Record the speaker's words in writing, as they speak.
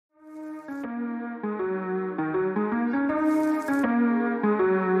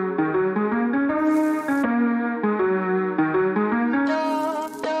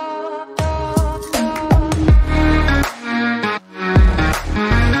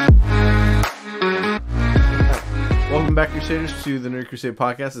Crusaders, to the Nerd Crusade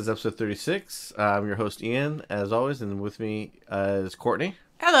podcast. This is episode 36. I'm your host, Ian, as always, and with me is Courtney.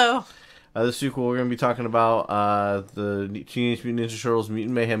 Hello. This week we're going to be talking about the Teenage Mutant Ninja Turtles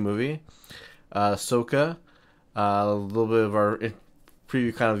Mutant Mayhem movie, Ahsoka, a little bit of our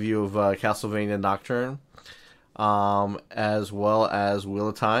preview kind of view of Castlevania Nocturne, as well as Wheel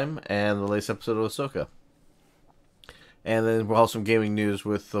of Time and the latest episode of Ahsoka. And then we'll have some gaming news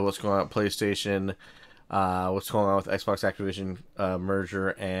with what's going on at PlayStation, what's going on with Xbox Activision merger,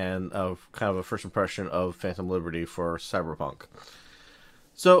 and kind of a first impression of Phantom Liberty for Cyberpunk.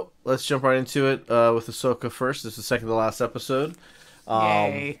 So let's jump right into it with Ahsoka first. This is the second to last episode.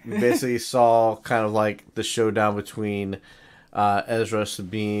 Yay. We basically saw kind of like the showdown between Ezra,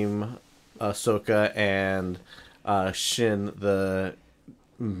 Sabine, Ahsoka, and Shin, the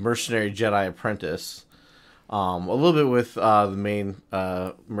mercenary Jedi apprentice. A little bit with the main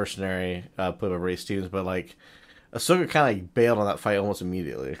mercenary played by Ray Stevens, but like Ahsoka kind of like bailed on that fight almost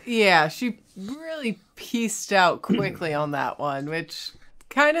immediately. Yeah, she really pieced out quickly on that one, which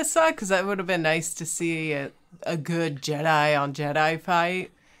kind of sucked because that would have been nice to see a good Jedi on Jedi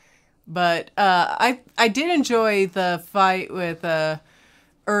fight. But I did enjoy the fight with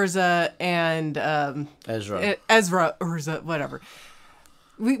Urza and Urza, whatever.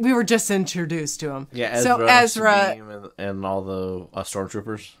 We were just introduced to him. Yeah, Ezra and all the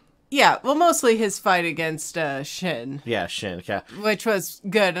stormtroopers. Yeah, well, mostly his fight against Shin. Yeah, Shin. Yeah. Which was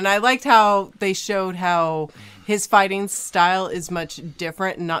good. And I liked how they showed how his fighting style is much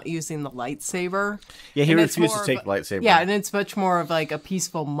different and not using the lightsaber. Yeah, he refused to take the lightsaber. Yeah, and it's much more of like a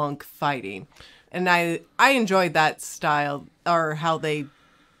peaceful monk fighting. And I enjoyed that style, or how they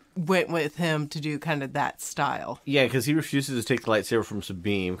went with him to do kind of that style. Yeah, because he refuses to take the lightsaber from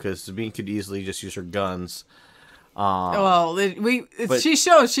Sabine, because Sabine could easily just use her guns. She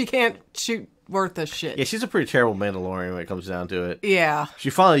shows she can't shoot worth a shit. Yeah, she's a pretty terrible Mandalorian when it comes down to it. Yeah. She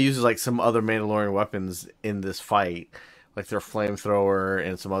finally uses like some other Mandalorian weapons in this fight, like their flamethrower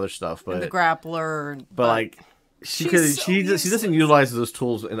and some other stuff, but and the grappler. But like she doesn't utilize those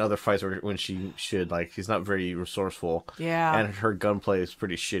tools in other fights when she should. Like, she's not very resourceful. Yeah. And her gunplay is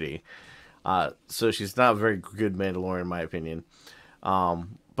pretty shitty. So she's not a very good Mandalorian in my opinion.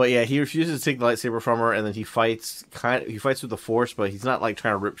 But yeah, he refuses to take the lightsaber from her, and then he fights with the Force, but he's not like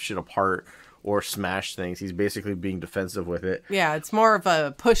trying to rip shit apart or smash things. He's basically being defensive with it. Yeah, it's more of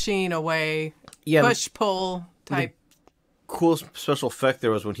a pushing away, push-pull type. The cool special effect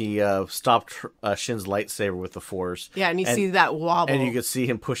there was when he stopped Shin's lightsaber with the Force. Yeah, and you see that wobble. And you could see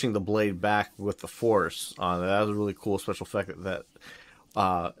him pushing the blade back with the Force on it. That was a really cool special effect that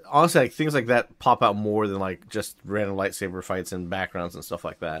honestly, like, things like that pop out more than like just random lightsaber fights and backgrounds and stuff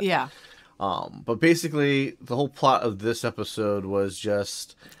like that. Yeah. But basically, the whole plot of this episode was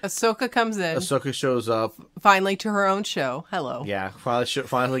just Ahsoka comes in. Ahsoka shows up finally to her own show. Hello. Yeah,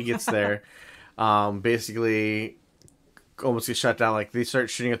 finally gets there. Basically, almost gets shut down. Like, they start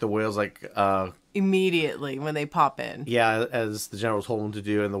shooting at the whales like immediately when they pop in. Yeah, as the general told them to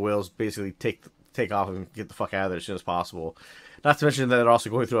do, and the whales basically take off and get the fuck out of there as soon as possible. Not to mention that they're also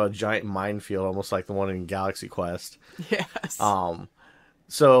going through a giant minefield, almost like the one in Galaxy Quest. Yes.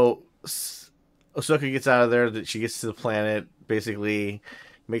 So Ahsoka gets out of there. She gets to the planet, basically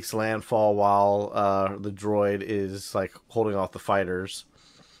makes landfall while the droid is like holding off the fighters.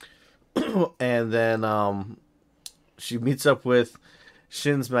 And then she meets up with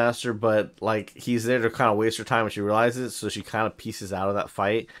Shin's master, but like he's there to kind of waste her time when she realizes it, so she kind of pieces out of that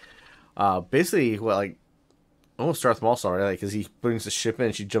fight. Basically, almost starts them all sorry, like, because he brings the ship in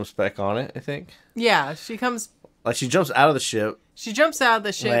and she jumps back on it, I think. Yeah, she comes... Like, she jumps out of the ship. She jumps out of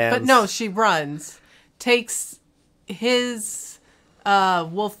the ship, lands. But no, she runs. Takes his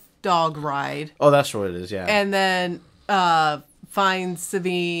wolf dog ride. Oh, that's what it is, yeah. And then finds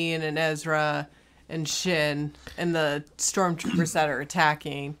Sabine and Ezra and Shin and the stormtroopers that are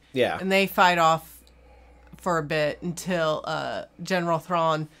attacking. Yeah. And they fight off for a bit until General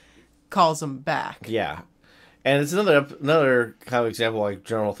Thrawn calls them back. Yeah. And it's another kind of example, like,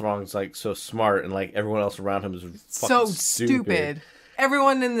 General Thrawn's like so smart, and like everyone else around him is fucking so stupid.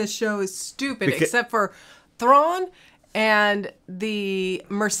 Everyone in this show is stupid except for Thrawn and the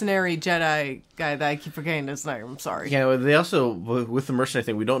mercenary Jedi guy that I keep forgetting his name. I'm sorry. Yeah, they also, with the mercenary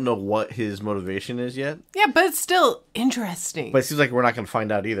thing, we don't know what his motivation is yet. Yeah, but it's still interesting. But it seems like we're not going to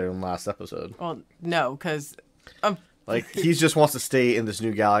find out either in the last episode. Well, no, because like, he just wants to stay in this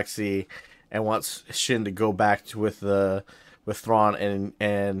new galaxy and wants Shin to go back with Thrawn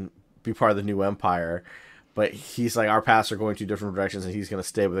and be part of the new Empire. But he's like, our paths are going two different directions, and he's going to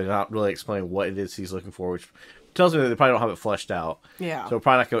stay, but they're not really explaining what it is he's looking for, which tells me that they probably don't have it fleshed out. Yeah. So we're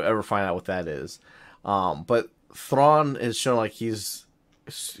probably not going to ever find out what that is. But Thrawn is shown like he's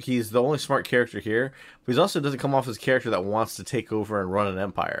the only smart character here, but he also doesn't come off as a character that wants to take over and run an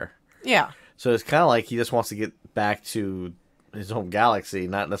empire. Yeah. So it's kind of like he just wants to get back to his home galaxy,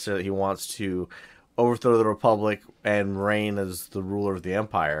 not necessarily he wants to overthrow the Republic and reign as the ruler of the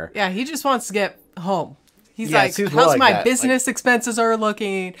empire. Yeah, he just wants to get home. He's Yeah, it like, seems more how's like my that. business expenses are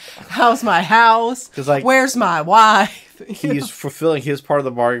looking? How's my house? 'Cause, like, where's my wife? He's fulfilling his part of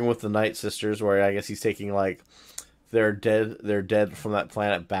the bargain with the Night Sisters, where I guess he's taking like they're dead from that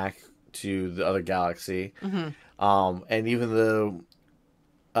planet back to the other galaxy. And even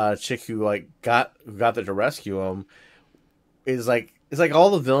the chick who like got there to rescue him is like, it's like all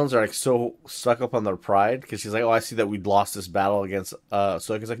the villains are like so stuck up on their pride, because she's like, oh, I see that we lost this battle against so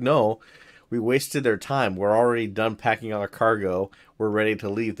it's like, no, we wasted their time. We're already done packing our cargo. We're ready to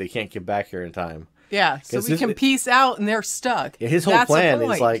leave. They can't get back here in time. Yeah, so we can peace out and they're stuck. Yeah, his whole That's the plan is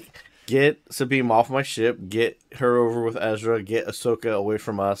point. like, get Sabine off my ship, get her over with Ezra, get Ahsoka away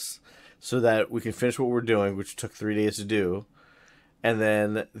from us, so that we can finish what we're doing, which took 3 days to do. And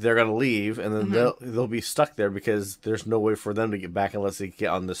then they're gonna leave, and then they'll be stuck there because there's no way for them to get back unless they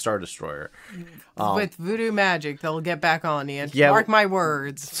get on the Star Destroyer. With voodoo magic, they'll get back on you. Yeah, Mark my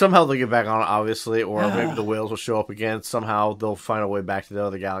words. Somehow they'll get back on it, obviously, or maybe the whales will show up again. Somehow they'll find a way back to the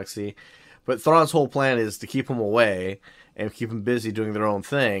other galaxy. But Thrawn's whole plan is to keep them away and keep them busy doing their own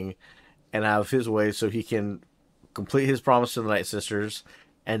thing, and have his way so he can complete his promise to the Night Sisters,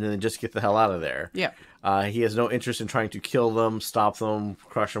 and then just get the hell out of there. Yeah. He has no interest in trying to kill them, stop them,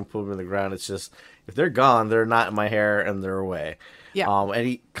 crush them, put them in the ground. It's just, if they're gone, they're not in my hair, and they're away. Yeah. And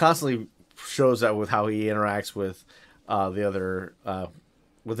he constantly shows that with how he interacts with the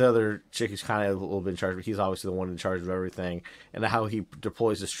other chick who's kind of a little bit in charge, but he's obviously the one in charge of everything, and how he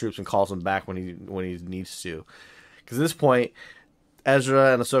deploys his troops and calls them back when he needs to. Because at this point,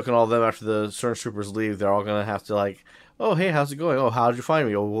 Ezra and Ahsoka and all of them, after the Stormtroopers leave, they're all going to have to like, oh, hey, how's it going? Oh, how'd you find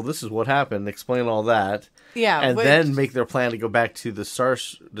me? Oh, well, this is what happened. Explain all that. Yeah. And then make their plan to go back to the Star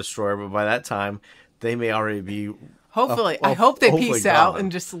Destroyer, but by that time, they may already be... Hopefully. I hope they hopefully peace out gone.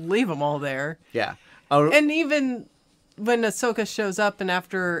 and just leave them all there. Yeah. And even when Ahsoka shows up and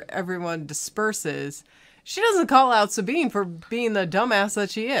after everyone disperses, she doesn't call out Sabine for being the dumbass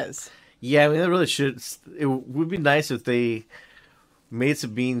that she is. Yeah, I mean, it really should... It would be nice if they made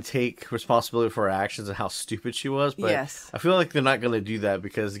Sabine take responsibility for her actions and how stupid she was, but yes. I feel like they're not going to do that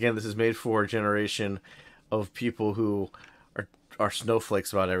because, again, this is made for a generation of people who are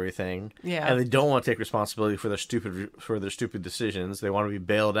snowflakes about everything. Yeah. And they don't want to take responsibility for their stupid decisions. They want to be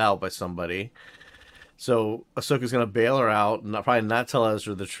bailed out by somebody. So Ahsoka's going to bail her out and probably not tell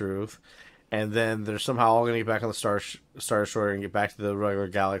Ezra the truth. And then they're somehow all going to get back on the Star Destroyer and get back to the regular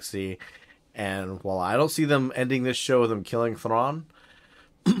galaxy. And while I don't see them ending this show with them killing Thrawn,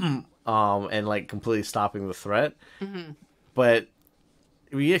 and like completely stopping the threat, but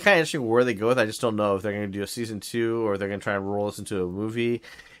we get kind of interesting where they go with it. I just don't know if they're going to do a season 2 or they're going to try and roll this into a movie.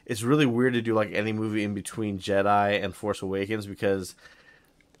 It's really weird to do like any movie in between Jedi and Force Awakens, because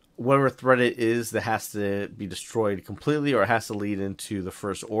whatever threat it is that has to be destroyed completely, or it has to lead into the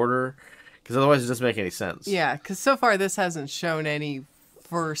First Order, because otherwise it doesn't make any sense. Yeah, because so far this hasn't shown any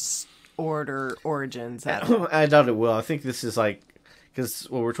First Order origins at all. I doubt it will. I think this is like, because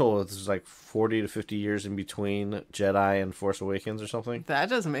what we're told is like 40 to 50 years in between Jedi and Force Awakens or something. That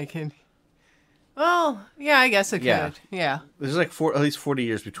doesn't make any... Well, yeah, I guess it could. Yeah. There's like at least 40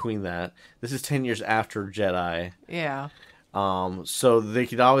 years between that. This is 10 years after Jedi. Yeah. So they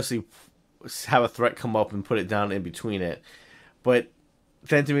could obviously have a threat come up and put it down in between it. But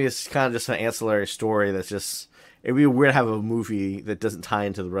then to me, it's kind of just an ancillary story that's just... It'd be weird to have a movie that doesn't tie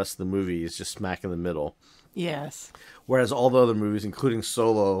into the rest of the movie. It's just smack in the middle. Yes. Whereas all the other movies, including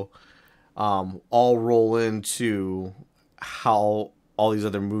Solo, all roll into how all these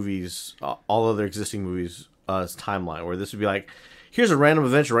other movies, all other existing movies' timeline. Where this would be like, here's a random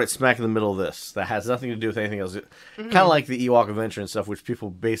adventure right smack in the middle of this that has nothing to do with anything else. Kind of like the Ewok adventure and stuff, which people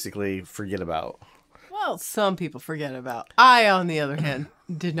basically forget about. Well, some people forget about. I, on the other hand,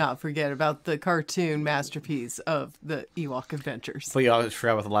 did not forget about the cartoon masterpiece of the Ewok adventures. But you always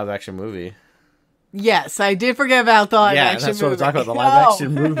forgot about the live-action movie. Yes, I did forget about the live-action movie. Yeah, that's what I'm talking about. The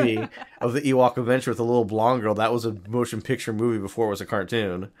live-action movie of the Ewok adventure with the little blonde girl. That was a motion picture movie before it was a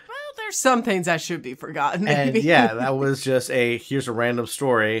cartoon. Well, there's some things that should be forgotten. And yeah, that was just here's a random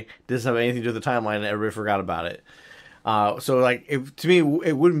story. Doesn't have anything to do with the timeline, and everybody forgot about it. So, like, to me,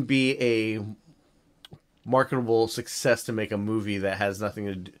 it wouldn't be a marketable success to make a movie that has nothing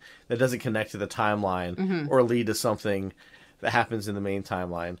to do, that doesn't connect to the timeline or lead to something that happens in the main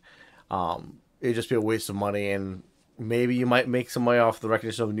timeline. It'd just be a waste of money, and maybe you might make some money off the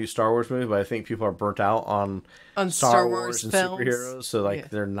recognition of a new Star Wars movie, but I think people are burnt out on Star Wars and films. superheroes, so like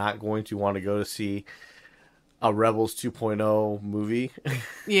they're not going to want to go to see a Rebels 2.0 movie.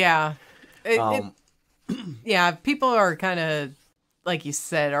 Yeah. Yeah, people are kind of, like you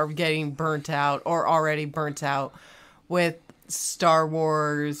said, are getting burnt out or already burnt out with Star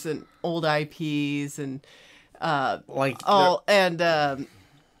Wars and old IPs and the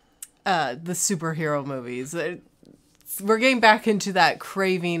superhero movies. We're getting back into that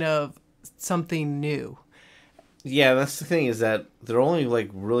craving of something new. Yeah, that's the thing, is that they're only like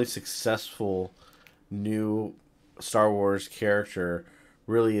really successful new Star Wars character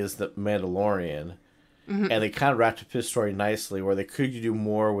really is the Mandalorian. Mm-hmm. And they kind of wrapped up his story nicely, where they could do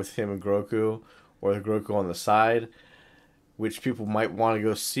more with him and Grogu, or the Grogu on the side, which people might want to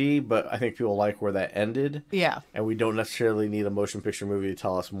go see, but I think people like where that ended. Yeah. And we don't necessarily need a motion picture movie to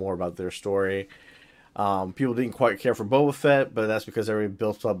tell us more about their story. People didn't quite care for Boba Fett, but that's because everybody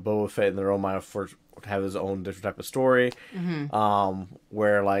built up Boba Fett in their own mind to have his own different type of story. Mm-hmm.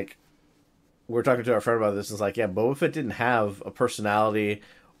 Where, like, we're talking to our friend about this, and it's like, yeah, Boba Fett didn't have a personality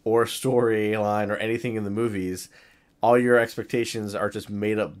or storyline or anything in the movies. All your expectations are just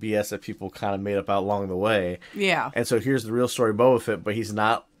made up BS that people kind of made up out along the way. Yeah. And so here's the real story of Boba Fett, but he's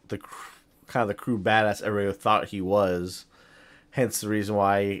not the kind of the crude badass everybody thought he was. Hence the reason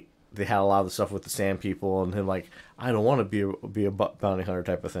why they had a lot of the stuff with the Sand People and him like, I don't want to be a bounty hunter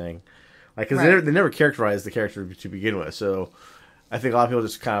type of thing. Like, because they never characterized the character to begin with. So I think a lot of people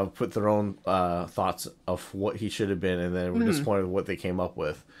just kind of put their own thoughts of what he should have been, and then were disappointed with what they came up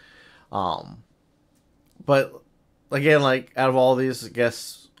with. But again, like, out of all these, I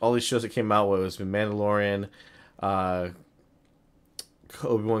guess all these shows that came out with, it's been Mandalorian, Obi-Wan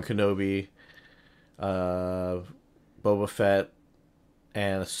Kenobi, Boba Fett,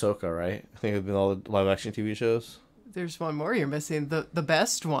 and Ahsoka, right? I think it's been all the live action TV shows. There's one more you're missing, the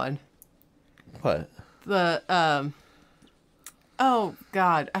best one. What? The oh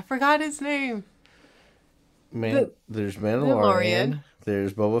God, I forgot his name. There's Mandalorian.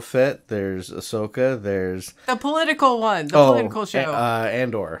 There's Boba Fett. There's Ahsoka. There's the political one. The political show.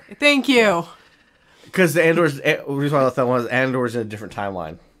 Andor. Thank you. Because the reason why I left that one is Andor's in a different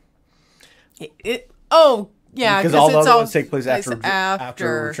timeline. Yeah, because all the other ones take place after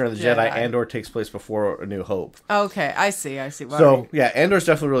Return of the Jedi. Andor takes place before A New Hope. Okay, I see. So yeah, Andor's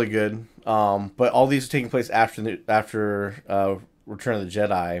definitely really good. But all these are taking place after Return of the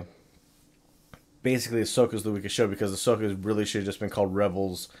Jedi. Basically, Ahsoka's the weakest show because Ahsoka really should have just been called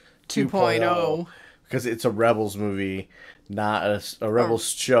Rebels 2.0. Because it's a Rebels movie, not a Rebels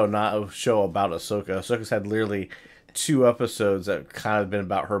show, not a show about Ahsoka. Ahsoka's had literally 2 episodes that kind of been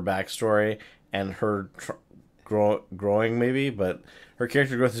about her backstory and her growing, maybe, but her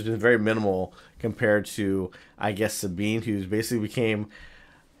character growth has been very minimal compared to, I guess, Sabine, who's probably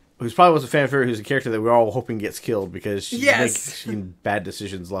was a fan favorite, who's a character that we're all hoping gets killed because she's making bad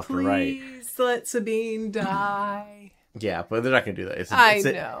decisions left and right. Please let Sabine die. Yeah, but they're not going to do that. I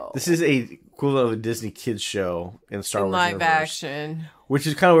know. This is a equivalent of a Disney kids show in Star Wars live universe, action. which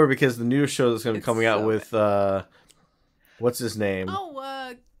is kind of weird because the new show that's going to be coming out with what's his name?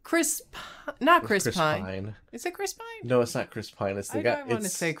 Not Chris Pine. Is it Chris Pine? No, it's not Chris Pine. It's the guy. I want to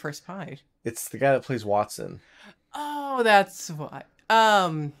say Chris Pine. It's the guy that plays Watson. Oh, that's what.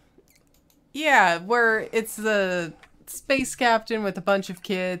 Yeah, where it's the space captain with a bunch of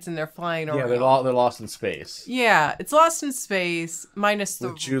kids and they're flying around. Yeah, they're lost in space. Yeah, it's Lost in Space minus the...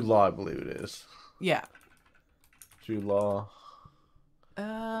 With Jude Law, I believe it is. Yeah. Jude Law.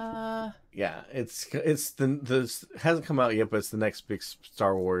 Yeah, it's the hasn't come out yet, but it's the next big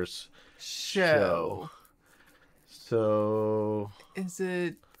Star Wars show. So is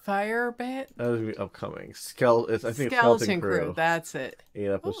it Fireband? That would be upcoming. I think it's Skeleton Crew. That's it. 8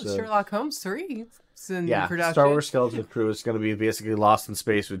 episodes. Sherlock Holmes 3. It's in production. Star Wars Skeleton Crew is going to be basically Lost in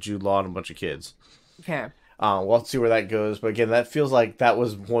Space with Jude Law and a bunch of kids. Okay. We'll have to see where that goes, but again, that feels like that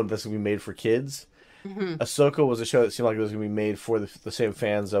was one that's going to be made for kids. Mm-hmm. Ahsoka was a show that seemed like it was going to be made for the same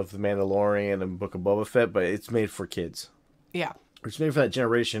fans of The Mandalorian and Book of Boba Fett, but it's made for kids. Yeah. It's made for that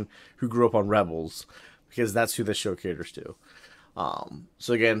generation who grew up on Rebels, because that's who the show caters to.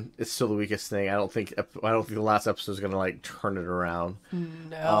 So again, it's still the weakest thing. I don't think the last episode is going to like turn it around.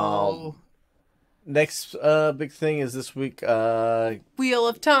 No. Next big thing is this week. Wheel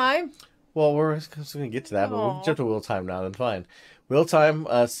of Time. Well, we're going to get to that, but we'll jump to Wheel of Time now. Then fine. Wheel of Time,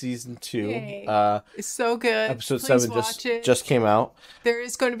 season 2. It's so good. Episode Please 7 just came out. There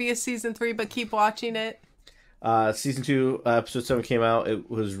is going to be a season 3, but keep watching it. Season 2, episode 7 came out. It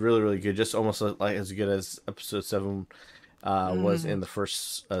was really, really good. Just almost like as good as episode 7 was in the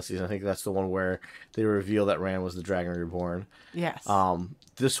first season. I think that's the one where they reveal that Rand was the Dragon Reborn. Yes.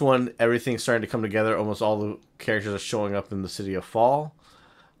 This one, everything's starting to come together. Almost all the characters are showing up in the City of Fall.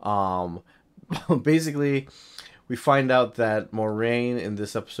 Basically, we find out that Moraine in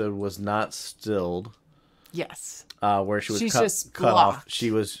this episode was not stilled. Yes. Where she was just cut off.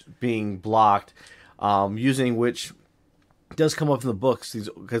 She was being blocked, using which does come up in the books.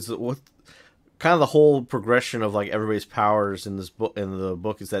 Because with kind of the whole progression of like everybody's powers in this book, in the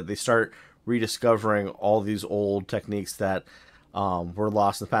book, is that they start rediscovering all these old techniques that were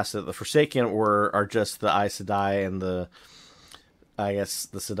lost in the past. That the Forsaken are just the Aes Sedai and the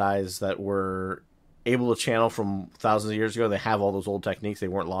Sedais that were able to channel from thousands of years ago. They have all those old techniques. They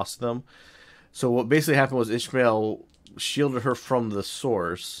weren't lost to them. So what basically happened was Ishmael shielded her from the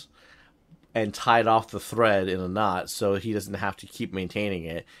source and tied off the thread in a knot so he doesn't have to keep maintaining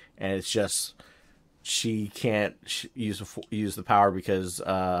it. And it's just she can't use the power because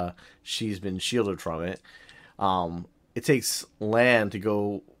she's been shielded from it. It takes Lan to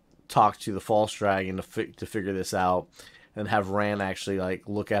go talk to the false dragon to figure this out, and have Rand actually like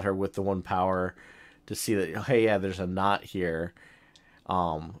look at her with the one power to see that, hey, yeah, there's a knot here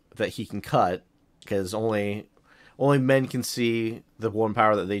that he can cut, because only men can see the one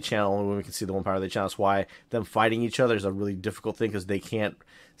power that they channel. Only women can see the one power they channel. That's why them fighting each other is a really difficult thing, because they can't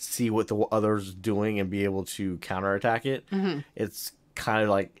see what the other's doing and be able to counterattack it. Mm-hmm. It's kind of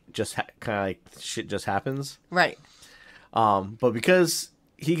like shit just happens. Right. But because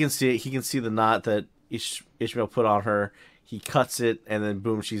he can see it, he can see the knot that Ishmael put on her. He cuts it, and then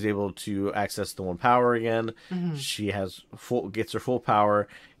boom, she's able to access the one power again. Mm-hmm. She gets her full power,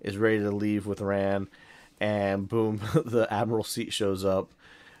 is ready to leave with Rand, and boom, the Admiral Seat shows up,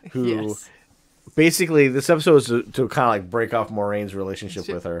 who basically this episode is to kind of like break off Moraine's relationship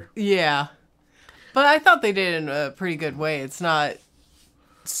with her. Yeah, but I thought they did it in a pretty good way. It's not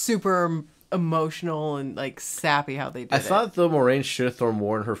super emotional and like sappy how they did it. I thought though Moraine should have thrown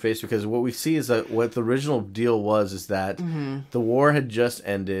more in her face, because what we see is that what the original deal was is that the war had just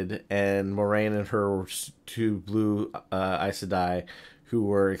ended, and Moraine and her were two blue Aes Sedai who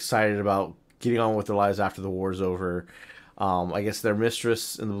were excited about getting on with their lives after the war's over. I guess their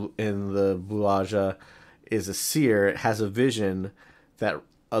mistress in the Blue Aja is a seer. It has a vision that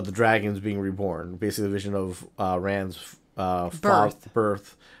of the dragons being reborn, basically the vision of Rand's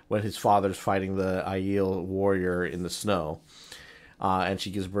birth when his father's fighting the Aiel warrior in the snow. And she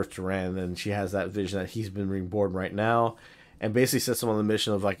gives birth to Rand, and she has that vision that he's been reborn right now, and basically sets him on the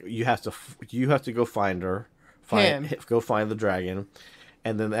mission of like, you have to go find her, go find the dragon,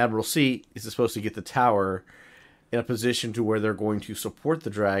 and then the Admiral Seat is supposed to get the tower in a position to where they're going to support the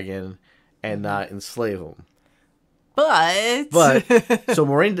dragon and not enslave him. But so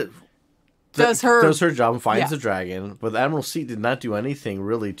Moraine does her job and finds the dragon, but the Admiral Seat did not do anything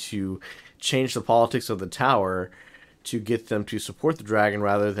really to change the politics of the tower to get them to support the dragon,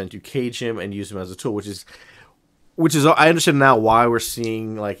 rather than to cage him and use him as a tool, which is I understand now why we're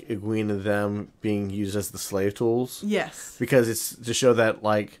seeing like Egwene and them being used as the slave tools. Yes, because it's to show that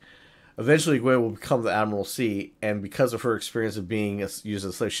like eventually Egwene will become the Admiral Seat, and because of her experience of being used as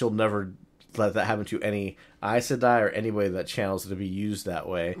a slave, she'll never let that happen to any Aes Sedai or anybody that channels to be used that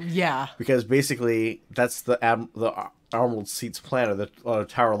way. Yeah. Because basically, that's the Admiral Seat's plan, or the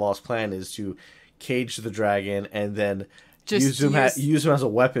Tower of Law's plan, is to cage the dragon and then use him as a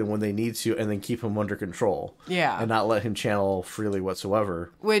weapon when they need to, and then keep him under control. Yeah. And not let him channel freely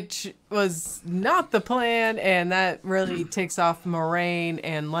whatsoever. Which was not the plan, and that really takes off Moraine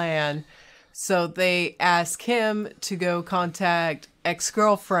and Lan. So they ask him to go contact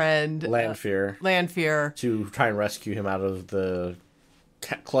ex-girlfriend Lanfear to try and rescue him out of the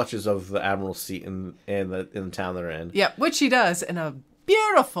clutches of the Admiral Seat in the town they're in. Yeah, which she does in a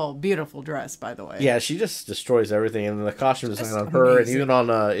beautiful, beautiful dress, by the way. Yeah, she just destroys everything, and the costume design on her and even on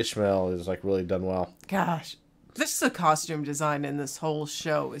Ishmael is like really done well. Gosh, this is the costume design in this whole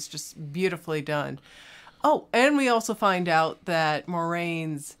show is just beautifully done. Oh, and we also find out that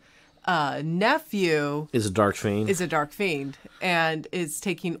Moraine's nephew is a dark fiend, and is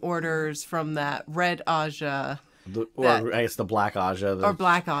taking orders from that red Aja, or I guess the black Aja, or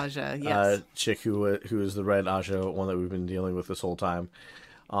black Aja, yes, chick who is the red Aja one that we've been dealing with this whole time,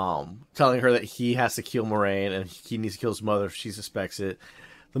 telling her that he has to kill Moraine and he needs to kill his mother if she suspects it.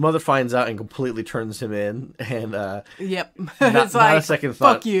 The mother finds out and completely turns him in, and yep, not a second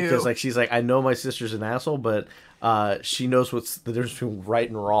thought, fuck you, because like she's like, I know my sister's an asshole, but she knows what's the difference between right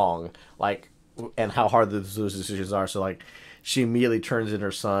and wrong, like, and how hard those decisions are. So like, she immediately turns in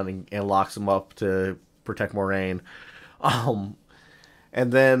her son and locks him up to protect Moraine, and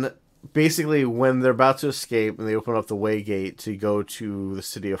then basically, when they're about to escape and they open up the way gate to go to the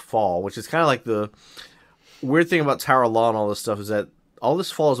city of Fall, which is kind of like the weird thing about Tower of Law and all this stuff is that all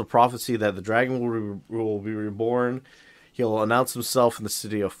this follows a prophecy that the dragon will be reborn. He'll announce himself in the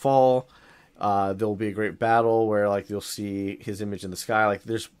city of Fall. There will be a great battle where like you'll see his image in the sky. Like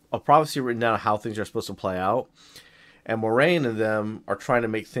there's a prophecy written down of how things are supposed to play out, and Moraine and them are trying to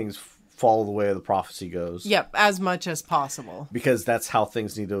make things follow the way the prophecy goes. Yep, as much as possible. Because that's how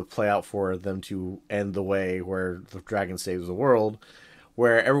things need to play out for them to end the way where the dragon saves the world.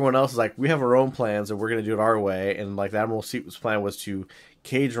 Where everyone else is like, we have our own plans and we're going to do it our way. And like the Admiral Seat's plan was to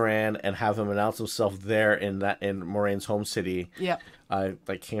cage Rand and have him announce himself there in Moraine's home city. Yep.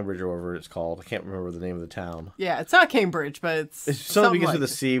 Like Cambridge or whatever it's called. I can't remember the name of the town. Yeah, it's not Cambridge, but it's something begins like with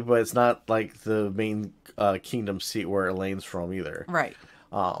a C, but it's not like the main kingdom seat where Elaine's from either. Right.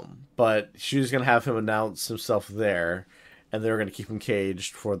 But she was going to have him announce himself there, and they were going to keep him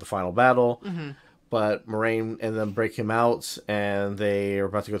caged for the final battle. Mm-hmm. But Moraine and them break him out, and they are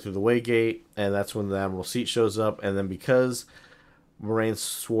about to go through the way gate, and that's when the Admiral Seat shows up. And then because Moraine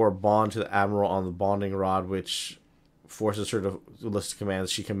swore bond to the Admiral on the bonding rod, which forces her to listen to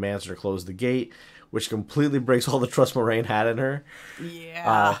commands, she commands her to close the gate, which completely breaks all the trust Moraine had in her.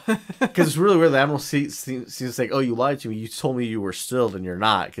 Yeah. Because it's really weird. The Admiral seems like, oh, you lied to me. You told me you were stilled, and you're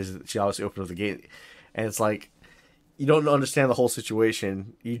not, because she obviously opened up the gate. And it's like, you don't understand the whole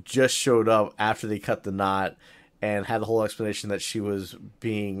situation. You just showed up after they cut the knot and had the whole explanation that she was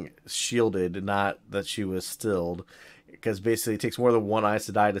being shielded, not that she was stilled. Because basically it takes more than one Aes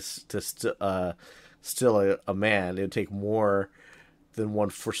Sedai to still a man. It would take more than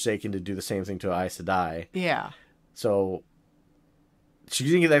one Forsaken to do the same thing to Aes Sedai. Yeah. So she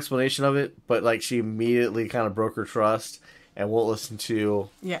didn't get the explanation of it, but like she immediately kind of broke her trust and won't listen to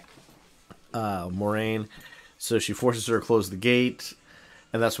Moraine. So she forces her to close the gate,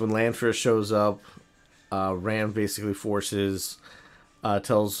 and that's when Lanfear shows up. Rand basically tells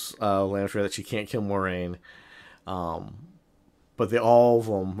Lanfear that she can't kill Moraine. But all of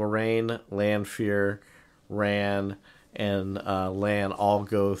them, Moraine, Lanfear, Rand, and Lan all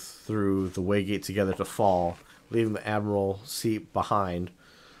go through the Waygate together to Fall, leaving the Admiral Seat behind.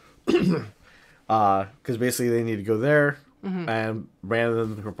 Because basically they need to go there, and Rand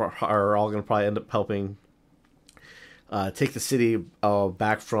and them are all going to probably end up helping take the city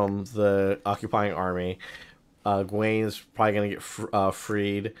back from the occupying army. Gwen's probably going to get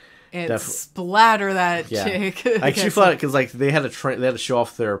freed. And splatter that chick. Like she thought, because like they had to show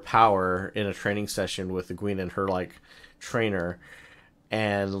off their power in a training session with the Queen and her like trainer,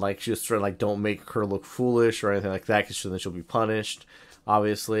 and like she was trying like don't make her look foolish or anything like that, because then she'll be punished,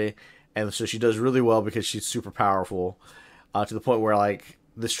 obviously. And so she does really well because she's super powerful, to the point where like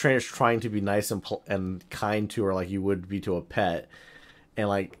this trainer's trying to be nice and kind to her like you would be to a pet, and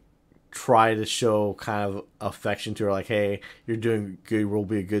like try to show kind of affection to her, like, hey, you're doing good, we'll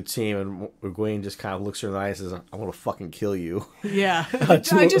be a good team. And Egwene just kind of looks her in the eyes and says, I want to fucking kill you. Yeah. I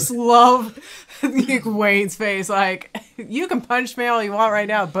just love Egwene's face. Like, you can punch me all you want right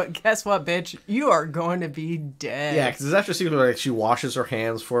now, but guess what, bitch? You are going to be dead. Yeah, because it's after a sequence where like, she washes her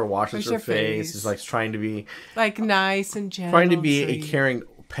hands for her, washes her face. Is like trying to be like nice and gentle. Trying to be a caring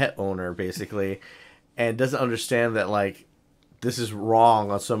pet owner, basically. And doesn't understand that, like, this is wrong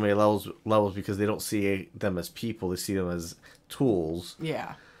on so many levels because they don't see them as people. They see them as tools.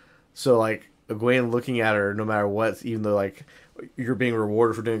 Yeah. So, like, Egwene looking at her no matter what, even though, like, you're being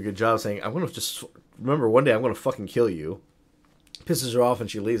rewarded for doing a good job, saying, I'm going to just... Remember, one day I'm going to fucking kill you. Pisses her off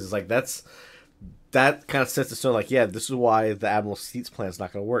and she leaves. It's like, that kind of sets the stone, like, yeah, this is why the Admiral Seat's plan is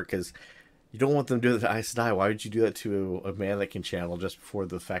not going to work, because you don't want them to do that to Aes Sedai. Why would you do that to a man that can channel just before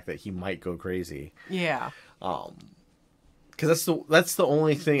the fact that he might go crazy? Yeah. Because that's the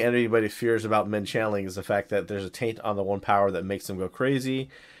only thing anybody fears about men channeling is the fact that there's a taint on the one power that makes them go crazy,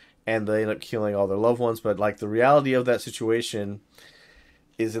 and they end up killing all their loved ones. But like the reality of that situation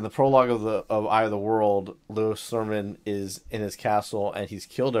is in the prologue of Eye of the World, Lewis Thurman is in his castle and he's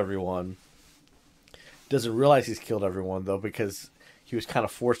killed everyone. Doesn't realize he's killed everyone though, because he was kind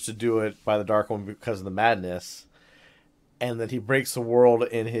of forced to do it by the Dark One because of the madness, and then he breaks the world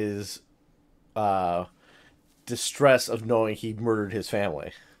in his distress of knowing he murdered his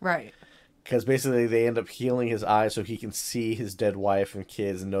family. Right. Because basically they end up healing his eyes so he can see his dead wife and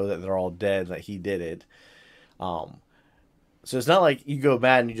kids and know that they're all dead and that he did it. So it's not like you go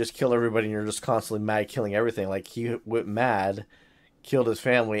mad and you just kill everybody and you're just constantly mad killing everything. Like he went mad, killed his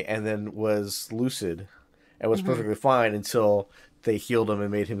family, and then was lucid and was perfectly fine until they healed him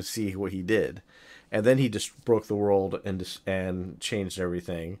and made him see what he did. And then he just broke the world and changed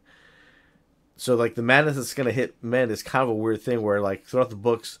everything. So, like, the madness that's going to hit men is kind of a weird thing where, like, throughout the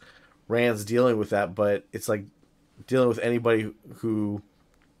books, Rand's dealing with that, but it's like dealing with anybody who...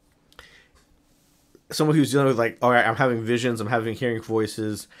 Someone who's dealing with, like, all right, I'm having visions, I'm having hearing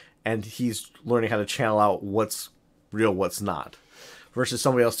voices, and he's learning how to channel out what's real, what's not. Versus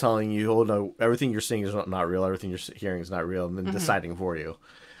somebody else telling you, oh, no, everything you're seeing is not real, everything you're hearing is not real, and then deciding for you.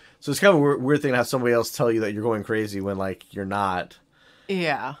 So it's kind of a weird thing to have somebody else tell you that you're going crazy when, like, you're not.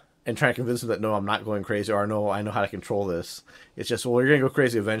 Yeah. And trying to convince them that, no, I'm not going crazy, or no, I know how to control this. It's just, well, you're going to go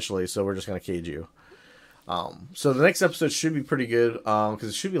crazy eventually, so we're just going to cage you. So the next episode should be pretty good, because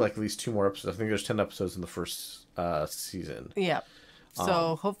it should be like at least 2 more episodes. I think there's 10 episodes in the first season. Yeah.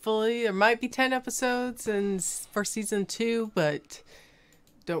 So hopefully there might be 10 episodes for season 2, but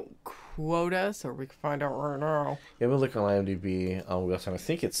don't quote us, or we can find out right now. Yeah, we'll look on IMDb. I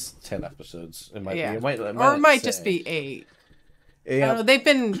think it's 10 episodes. It might be. It might just be 8. Yeah. I don't know, they've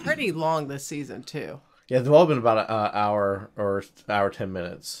been pretty long this season too. Yeah, they've all been about an hour or hour 10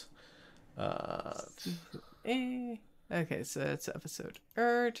 minutes. Okay, so it's episode.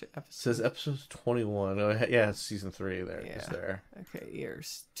 It says episode 21. Oh, yeah, it's season 3 there. Yeah. It's there. Okay,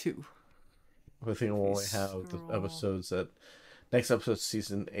 years 2. I think we'll only have the episodes that... Next episode's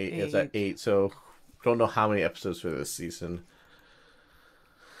season 8. It's at 8, so don't know how many episodes for this season.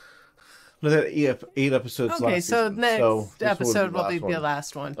 No, there are 8 episodes last Okay, so season. Next episode will be the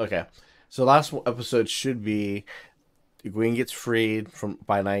last one. Okay, so last episode should be... Gwen gets freed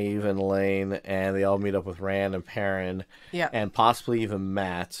by Naive and Elaine, and they all meet up with Rand and Perrin, and possibly even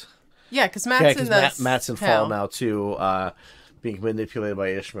Matt. Yeah, because Matt's in fall now too, being manipulated by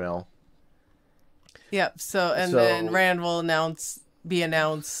Ishmael. Yep. So then Rand will be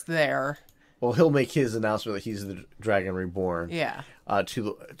announced there. Well, he'll make his announcement that he's the Dragon Reborn. Yeah.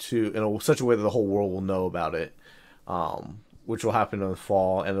 To in such a way that the whole world will know about it. Which will happen in the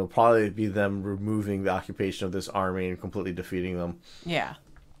fall, and it'll probably be them removing the occupation of this army and completely defeating them. Yeah.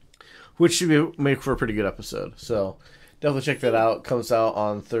 Which should make for a pretty good episode. So definitely check that out. Comes out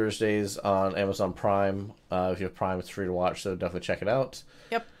on Thursdays on Amazon Prime. If you have Prime, it's free to watch, so definitely check it out.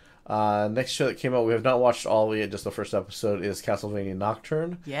 Yep. Next show that came out, we have not watched all of it, just the first episode, is Castlevania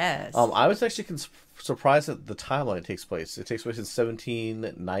Nocturne. Yes. I was actually surprised that the timeline takes place. It takes place in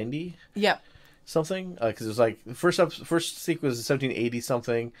 1790. Yep. Something, because it was like the first sequence is 1780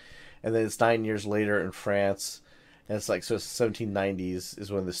 something, and then it's 9 years later in France, and it's like, so it's 1790s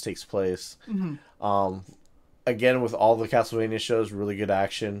is when this takes place. Mm-hmm. Again, with all the Castlevania shows, really good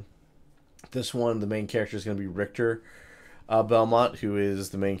action. This one, the main character is going to be Richter Belmont, who is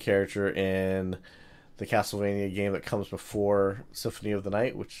the main character in the Castlevania game that comes before Symphony of the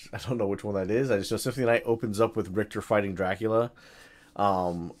Night, which I don't know which one that is. I just know Symphony of the Night opens up with Richter fighting Dracula.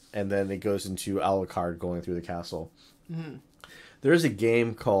 And then it goes into Alucard going through the castle. Mm-hmm. There is a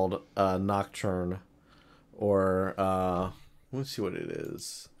game called Nocturne, or let's see what it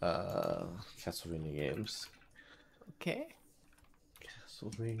is. Castlevania games. Okay.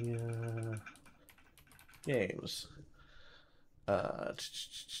 Castlevania games.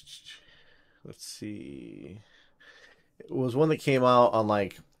 Let's see. It was one that came out on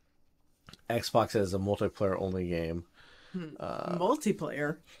like Xbox as a multiplayer only game.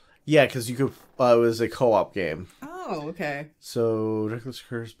 Multiplayer? Yeah, because you could. It was a co-op game. Oh, okay. So, Dracula's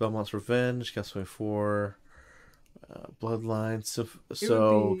Curse, Belmont's Revenge, Castlevania 4, Bloodlines. So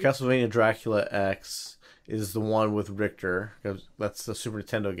Castlevania Dracula X is the one with Richter. That's the Super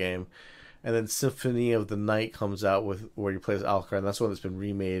Nintendo game. And then Symphony of the Night comes out where you play as Alucard, and that's one that's been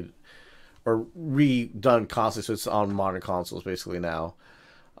remade or redone constantly. So it's on modern consoles basically now.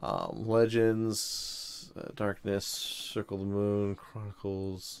 Legends. Darkness, Circle the Moon,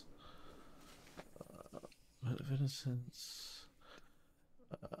 Chronicles, Night of Innocence.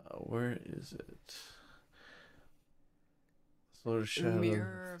 Where is it? Sword of Shadow.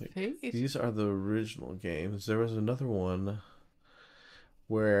 Mirror of Fate? These are the original games. There was another one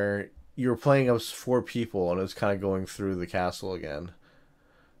where you were playing as 4 people and it was kind of going through the castle again.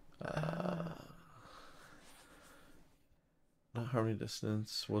 Not Harmony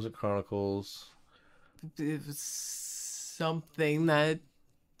Distance. Wasn't Chronicles. It was something that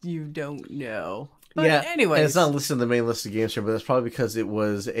you don't know. But yeah, anyways. And it's not listed in the main list of games here, but that's probably because it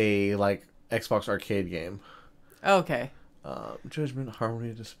was a like Xbox arcade game. Okay. Judgment,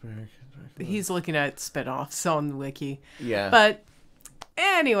 Harmony, Despair. He's looking at spin-offs on the wiki. Yeah. But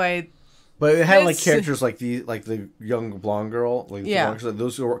anyway. But it had like characters like the young blonde girl. Like yeah.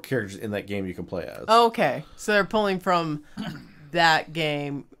 Those are characters in that game you can play as. Okay. So they're pulling from that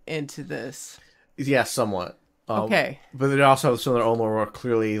game into this. Yeah, somewhat. Okay. But they also have some of their own lore,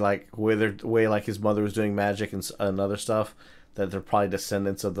 clearly like way like his mother was doing magic and other stuff. That they're probably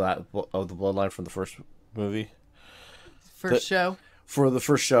descendants of the bloodline from the first movie. First show. For the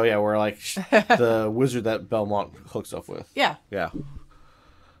first show, yeah, where like the wizard that Belmont hooks up with. Yeah. Yeah.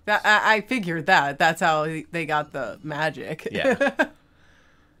 I figured that. That's how they got the magic. Yeah.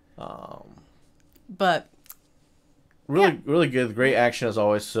 But really good. Great action as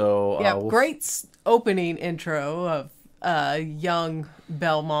always. So yeah, great opening intro of young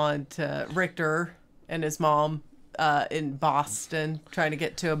Belmont Richter and his mom in Boston trying to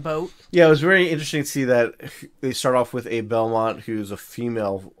get to a boat. Yeah, it was very interesting to see that they start off with a Belmont who's a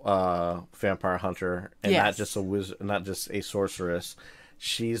female vampire hunter, and not just a wizard, not just a sorceress.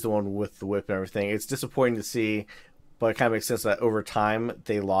 She's the one with the whip and everything. It's disappointing to see, but it kind of makes sense that over time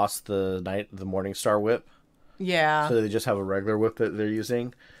they lost the Morningstar whip. Yeah. So they just have a regular whip that they're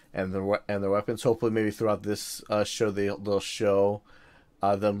using, and their weapons. Hopefully, maybe throughout this show they'll show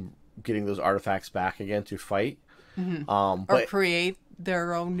them getting those artifacts back again to fight. Mm-hmm. Or create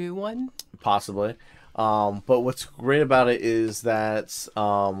their own new one. Possibly. But what's great about it is that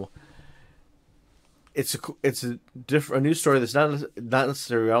it's a new story that's not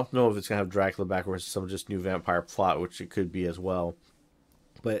necessarily. I don't know if it's gonna have Dracula back or some just new vampire plot, which it could be as well.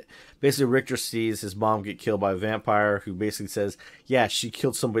 But basically, Richter sees his mom get killed by a vampire who basically says, "Yeah, she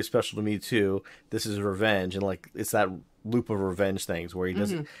killed somebody special to me too. This is revenge," and like it's that loop of revenge things where he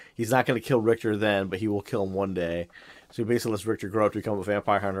doesn't. He's not going to kill Richter then, but he will kill him one day. So he basically lets Richter grow up to become a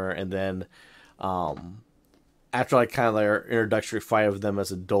vampire hunter, and then after like kind of their introductory fight of them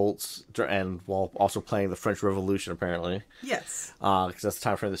as adults, and while also playing the French Revolution apparently. Yes. Because that's the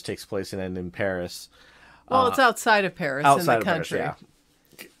time frame this takes place in Paris. Well, it's outside of Paris, in the country. Paris,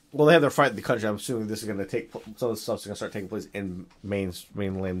 yeah. Well, they have their fight in the country. I'm assuming this is going to some of the stuff's going to start taking place in Main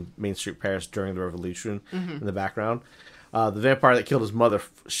Street Paris during the Revolution in the background. The vampire that killed his mother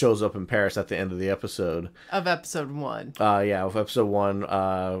shows up in Paris at the end of the episode. Of episode 1. Of episode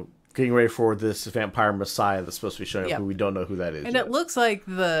 1. Getting ready for this vampire messiah that's supposed to be showing up, who we don't know who that is. And it looks like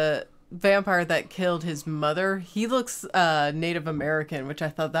the vampire that killed his mother, he looks Native American, which I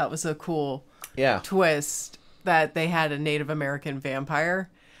thought that was a cool twist, that they had a Native American vampire.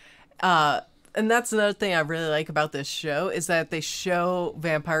 And that's another thing I really like about this show, is that they show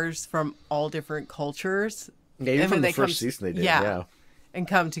vampires from all different cultures. Yeah, even from the first season they did. Yeah. And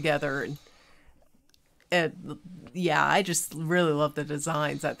come together. And I just really love the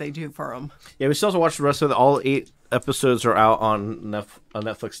designs that they do for them. Yeah, we still have to watch the rest of it. All 8 episodes are out on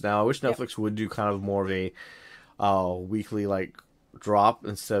Netflix now. I wish Netflix would do kind of more of a weekly like drop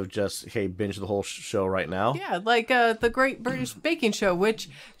instead of just binge the whole show right now. Yeah, like the Great British Baking Show, which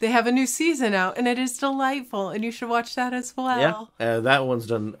they have a new season out, and it is delightful, and you should watch that as well. Yeah, that one's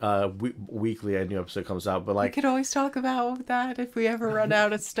done weekly. A new episode comes out, but like we could always talk about that if we ever run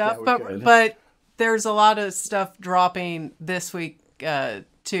out of stuff. But there's a lot of stuff dropping this week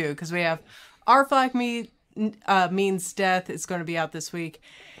too, because we have Our Flag Means Death is going to be out this week.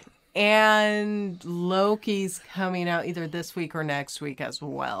 And Loki's coming out either this week or next week as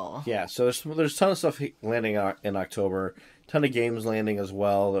well. Yeah, so there's a ton of stuff landing in October. Ton of games landing as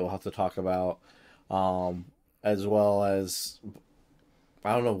well that we'll have to talk about. As well as,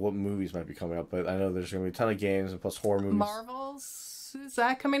 I don't know what movies might be coming out, but I know there's going to be a ton of games and plus horror movies. Marvel's, is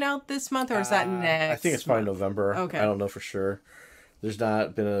that coming out this month or is that next? I think it's probably November. Okay. I don't know for sure. There's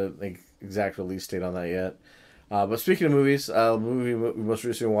not been an exact release date on that yet. But speaking of movies, the movie we most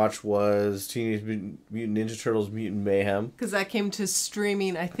recently watched was Teenage Mutant Ninja Turtles Mutant Mayhem. Because that came to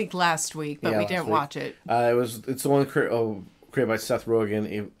streaming, I think, last week, but we didn't watch it. It's the one created by Seth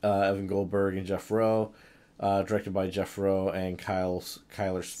Rogen, Evan Goldberg, and Jeff Rowe. Directed by Jeff Rowe and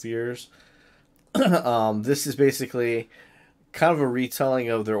Kyler Spears. This is basically kind of a retelling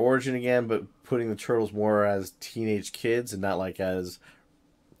of their origin again, but putting the Turtles more as teenage kids and not like as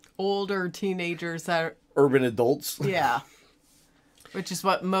older teenagers that are urban adults. Yeah. Which is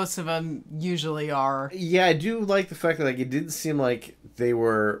what most of them usually are. Yeah, I do like the fact that like it didn't seem like they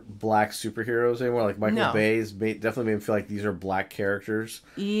were black superheroes anymore. Like Michael Bay's definitely made me feel like these are black characters.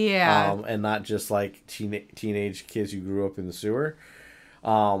 Yeah. And not just like teenage kids who grew up in the sewer.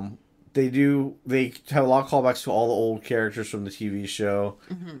 They have a lot of callbacks to all the old characters from the TV show.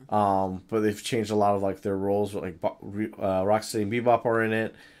 Mm-hmm. But they've changed a lot of like their roles. Like Rocksteady and Bebop are in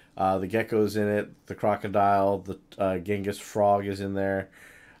it. The Gecko's in it, the Crocodile, the Genghis Frog is in there.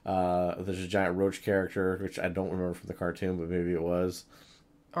 There's a giant roach character, which I don't remember from the cartoon, but maybe it was.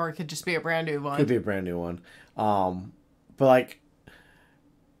 Or it could just be a brand new one. Could be a brand new one. But like,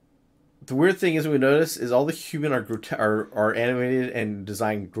 the weird thing is we notice is all the human are animated and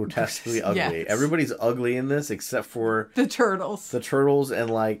designed grotesquely ugly. Yes. Everybody's ugly in this except for the turtles. The turtles and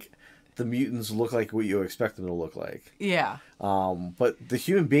like the mutants look like what you expect them to look like. Yeah. But the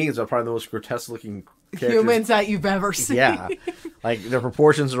human beings are probably the most grotesque looking characters. Humans that you've ever seen. Yeah. Like, their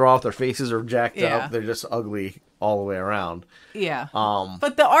proportions are off, their faces are jacked Yeah. up, they're just ugly all the way around. Yeah. Um,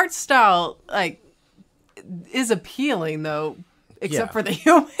 But the art style, like, is appealing, though, except Yeah. for the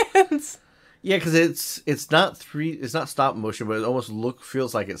humans. Yeah, because it's not stop motion, but it almost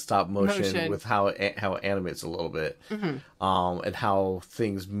feels like it's stop motion. With how it animates a little bit, and how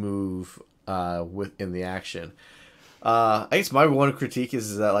things move within the action. I guess my one critique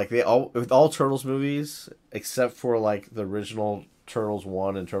is that, like, with all Turtles movies except for, like, the original Turtles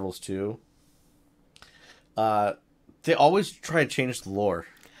 1 and Turtles 2, they always try to change the lore.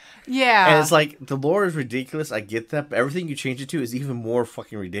 Yeah. And it's like, the lore is ridiculous, I get that, but everything you change it to is even more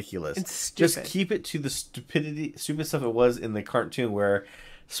fucking ridiculous. It's stupid. Just keep it to the stupid stuff it was in the cartoon, where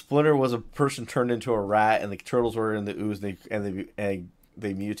Splinter was a person turned into a rat, and the turtles were in the ooze, and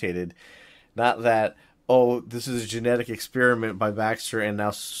they mutated. Not that, oh, this is a genetic experiment by Baxter, and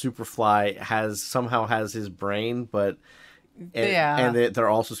now Superfly somehow has his brain, but... And they're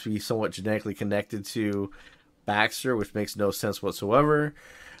also supposed to be somewhat genetically connected to Baxter, which makes no sense whatsoever.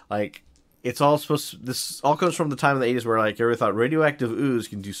 Like, it's all this all comes from the time in the 80s where, like, everybody thought radioactive ooze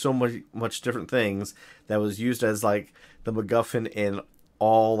can do so much different things, that was used as, like, the MacGuffin in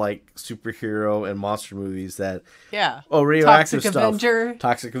all, like, superhero and monster movies. That, oh, radioactive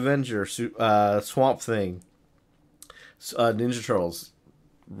Toxic Avenger, Swamp Thing, Ninja Turtles,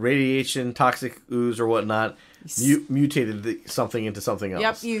 radiation, toxic ooze or whatnot, mutated something into something else.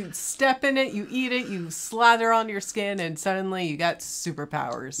 Yep, you step in it, you eat it, you slather on your skin, and suddenly you got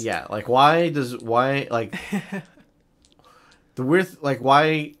superpowers. Yeah, like, why the weird, like,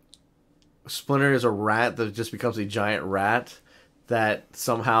 why Splinter is a rat that just becomes a giant rat that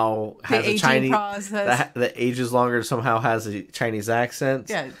somehow has a Chinese that ages longer, somehow has a Chinese accent.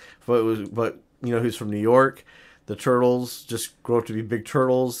 Yeah, but you know, who's from New York. The turtles just grow up to be big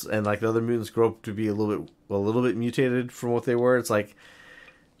turtles, and, like, the other mutants grow up to be a little bit mutated from what they were. It's like,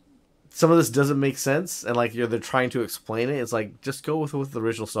 some of this doesn't make sense, and, like, they're trying to explain it. It's like, just go with what the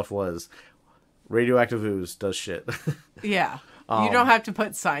original stuff was. Radioactive ooze does shit. Yeah, you don't have to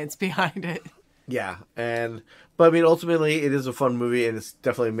put science behind it. Yeah, but I mean, ultimately, it is a fun movie, and it's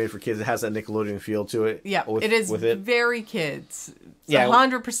definitely made for kids. It has that Nickelodeon feel to it. Yeah, it is very kids. It's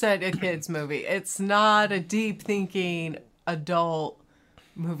 100% a kids movie. It's not a deep thinking adult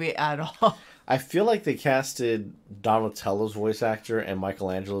movie at all. I feel like they casted Donatello's voice actor and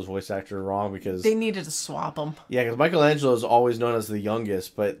Michelangelo's voice actor wrong, because they needed to swap them. Yeah, because Michelangelo is always known as the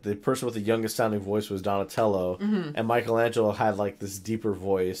youngest, but the person with the youngest sounding voice was Donatello, and Michelangelo had, like, this deeper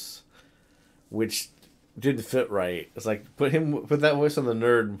voice, which didn't fit right. It's like, put that voice on the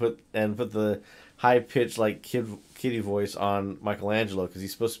nerd, and put the high pitched, like, kiddie voice on Michelangelo, because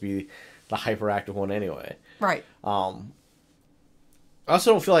he's supposed to be the hyperactive one anyway. Right. I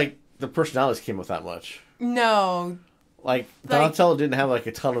also don't feel like the personalities came with that much. No. Like, Donatello didn't have, like,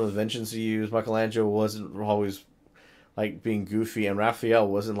 a ton of inventions to use. Michelangelo wasn't always, like, being goofy, and Raphael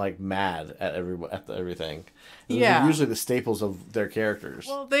wasn't, like, mad at everything. Those are usually the staples of their characters.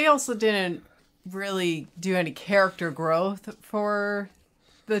 Well, they also didn't really do any character growth for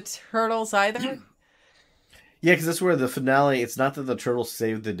the turtles either. Yeah, because that's where the finale, it's not that the turtles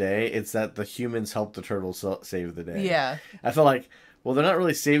saved the day, it's that the humans helped the turtles save the day. Yeah. I felt like, well, they're not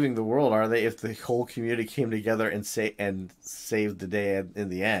really saving the world, are they, if the whole community came together and saved the day in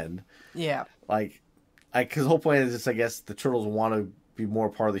the end? Yeah. Like, because the whole point is just, I guess, the turtles want to be more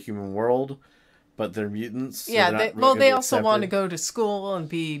part of the human world, but they're mutants. So yeah, they also want to go to school and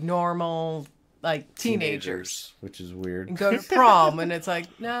be normal, like, teenagers. Which is weird. And go to prom, and it's like,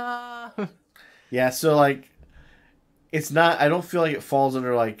 nah. Yeah, so, like, it's not, I don't feel like it falls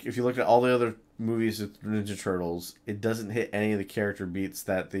under, like, if you look at all the other movies with Ninja Turtles, it doesn't hit any of the character beats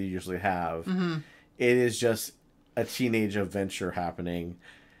that they usually have. Mm-hmm. It is just a teenage adventure happening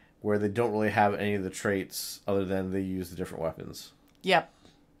where they don't really have any of the traits other than they use the different weapons. Yep.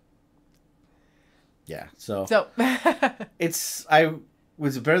 Yeah, so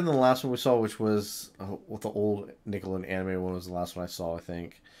was it better than the last one we saw, which was with the old Nickelodeon anime one was the last one I saw, I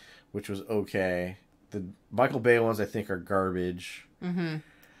think, which was okay. The Michael Bay ones, I think, are garbage. Mm-hmm.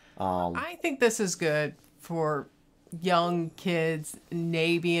 I think this is good for young kids,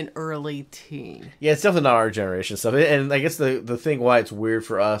 maybe an early teen. Yeah, it's definitely not our generation stuff. And I guess the thing why it's weird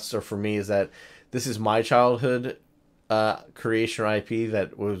for us or for me is that this is my childhood creation or IP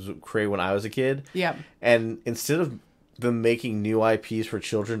that was created when I was a kid. Yeah. And instead of them making new IPs for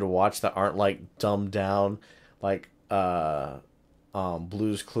children to watch that aren't, like, dumbed down, like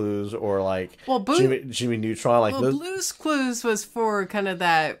Blue's Clues or like Well, Jimmy Neutron. Like those. Blue's Clues was for kind of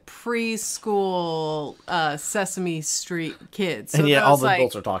that preschool Sesame Street kids. So And yeah, all the like,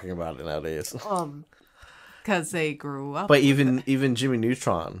 adults are talking about it nowadays. Because they grew up. But even Jimmy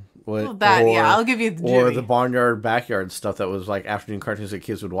Neutron. I'll give you Jimmy. Or the Barnyard Backyard stuff that was like afternoon cartoons that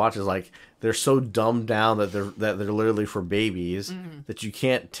kids would watch is like they're so dumbed down that they're literally for babies that you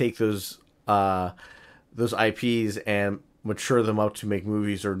can't take those IPs and mature them up to make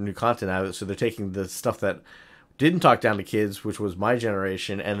movies or new content out of it. So they're taking the stuff that didn't talk down to kids, which was my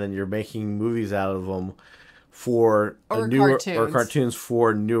generation, and then you're making movies out of them for cartoons for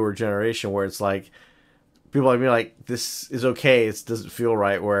a newer generation, where it's like people like me like, this is okay, it doesn't feel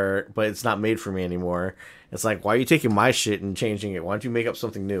right, but it's not made for me anymore. It's like, why are you taking my shit and changing it? Why don't you make up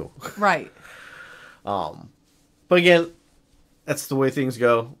something new? Right. But again, that's the way things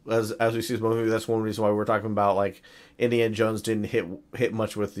go. As we see this movie, that's one reason why we're talking about like Indiana Jones didn't hit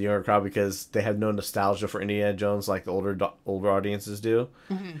much with the younger crowd, because they have no nostalgia for Indiana Jones like the older audiences do.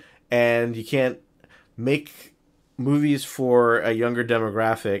 And you can't make movies for a younger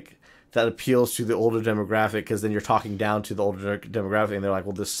demographic that appeals to the older demographic, because then you're talking down to the older demographic, and they're like,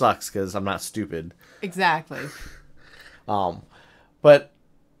 well, this sucks because I'm not stupid. Exactly. But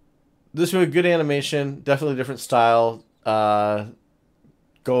this movie, good animation, definitely different style.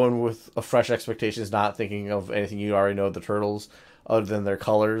 Going with a fresh expectations, not thinking of anything you already know of the Turtles, other than their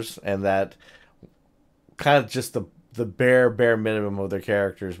colors, and that kind of just the bare minimum of their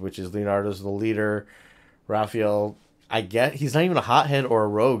characters, which is Leonardo's the leader, Raphael, I get he's not even a hothead or a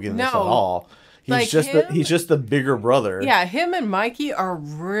rogue in this at all. He's just the bigger brother. Yeah, him and Mikey are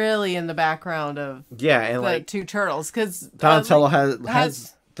really in the background of and the like two turtles, because Donatello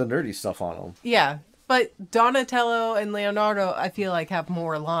has the nerdy stuff on him. Yeah, but Donatello and Leonardo, I feel like, have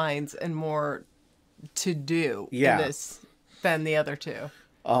more lines and more to do in this than the other two.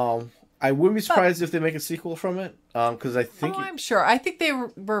 I wouldn't be surprised if they make a sequel from it, because I think... I'm sure. I think they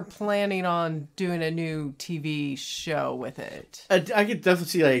were planning on doing a new TV show with it. I could definitely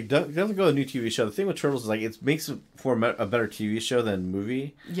see, like, definitely go a new TV show. The thing with Turtles is, like, it makes it for a better TV show than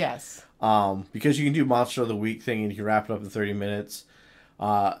movie. Yes. Because you can do Monster of the Week thing, and you can wrap it up in 30 minutes.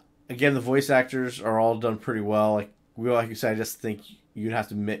 Again, the voice actors are all done pretty well. Like you said, I just think you'd have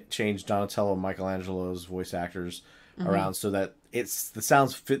to change Donatello and Michelangelo's voice actors around so that the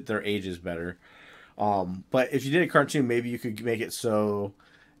sounds fit their ages better. But if you did a cartoon, maybe you could make it so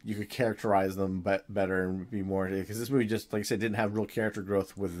you could characterize them better and be more... Because this movie just, like I said, didn't have real character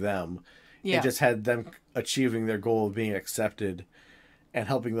growth with them. Yeah. It just had them achieving their goal of being accepted and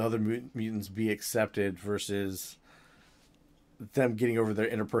helping the other mutants be accepted versus them getting over their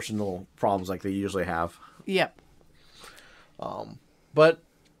interpersonal problems like they usually have. Yep. But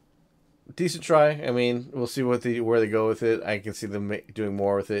decent try. I mean, we'll see where they go with it. I can see them doing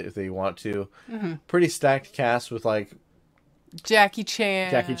more with it if they want to. Pretty stacked cast with like Jackie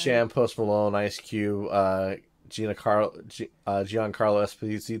Chan, Post Malone, Ice Cube, Giancarlo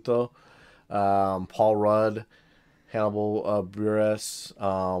Esposito, Paul Rudd, Hannibal Buress.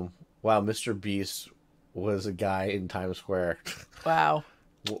 Wow, Mr. Beast was a guy in Times Square. Wow.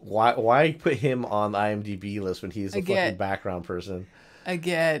 Why put him on the IMDb list when he's a fucking background person?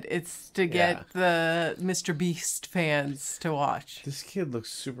 Again, it's to get the Mr. Beast fans to watch. This kid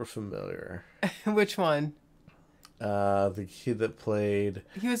looks super familiar. Which one? The kid that played...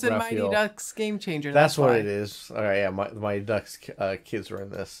 He was in Mighty Ducks Game Changer. That's what it is. All right, yeah, Mighty Ducks kids were in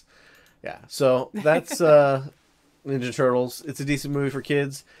this. Yeah, so that's Ninja Turtles. It's a decent movie for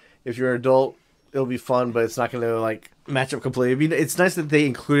kids. If you're an adult, it'll be fun, but it's not going to like match up completely. I mean, it's nice that they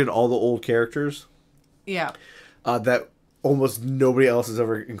included all the old characters. Yeah. That almost nobody else has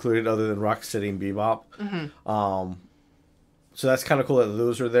ever included other than Rocksteady and Bebop. So that's kind of cool that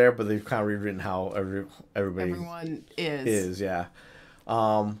those are there, but they've kind of rewritten how everyone is. Yeah.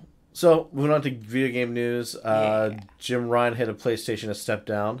 So moving on to video game news. Jim Ryan had a PlayStation a step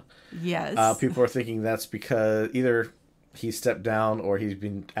down. Yes. People are thinking that's because either he stepped down or he's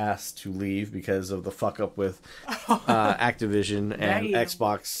been asked to leave because of the fuck up with Activision and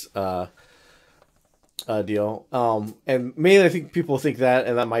Xbox deal. And mainly I think people think that,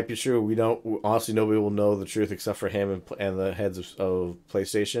 and that might be true. We don't honestly, nobody will know the truth except for him and the heads of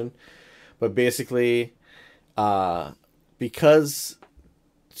PlayStation. But basically, because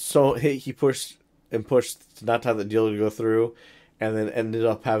he pushed not to have the deal to go through, and then ended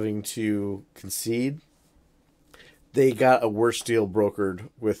up having to concede, they got a worse deal brokered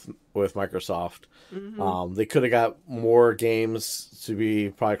with Microsoft. They could have got more games to be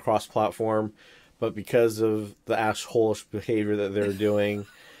probably cross-platform, but because of the asshole behavior that they're doing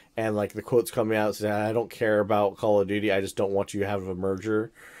and like the quotes coming out saying, "I don't care about Call of Duty. I just don't want you to have a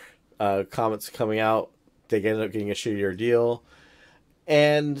merger." Comments coming out, they ended up getting a shittier deal,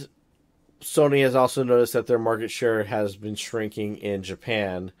 and Sony has also noticed that their market share has been shrinking in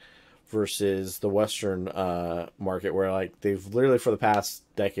Japan versus the Western market, where like they've literally for the past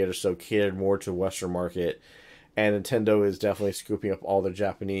decade or so catered more to the Western market, and Nintendo is definitely scooping up all their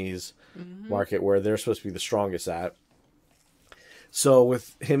Japanese market where they're supposed to be the strongest at. So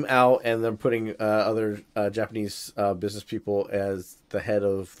with him out and them putting other Japanese business people as the head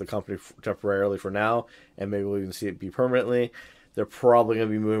of the company temporarily for now, and maybe we'll even see it be permanently, they're probably going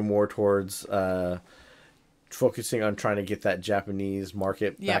to be moving more towards focusing on trying to get that Japanese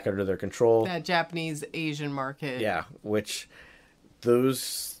market back under their control. That Japanese Asian market. Yeah, which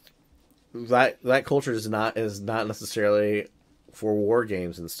that culture is not necessarily for war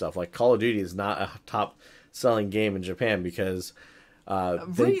games and stuff. Like Call of Duty is not a top selling game in Japan because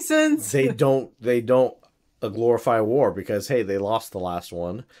reasons they don't glorify war because hey, they lost the last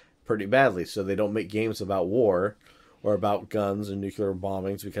one pretty badly, so they don't make games about war or about guns and nuclear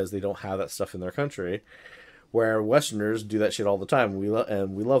bombings because they don't have that stuff in their country. Where Westerners do that shit all the time, we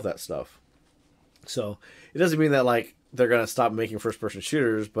love that stuff. So it doesn't mean that like they're gonna stop making first-person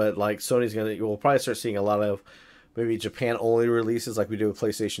shooters, but like we'll probably start seeing a lot of maybe Japan-only releases like we do with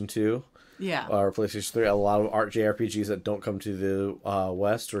PlayStation 2. Yeah. Or PlayStation 3, a lot of JRPGs that don't come to the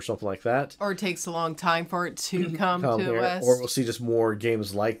West or something like that. Or it takes a long time for it to come to the West. Or we'll see just more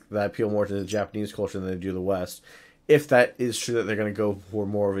games like that appeal more to the Japanese culture than they do the West. If that is true that they're going to go for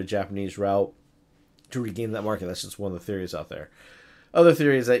more of a Japanese route to regain that market. That's just one of the theories out there. Other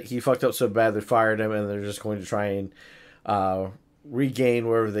theory is that he fucked up so bad they fired him and they're just going to try and regain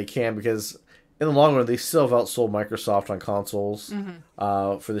wherever they can because in the long run, they still have outsold Microsoft on consoles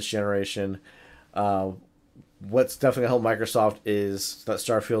for this generation. What's definitely helped Microsoft is that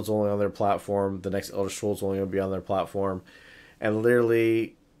Starfield's only on their platform. The next Elder Scrolls is only going to be on their platform. And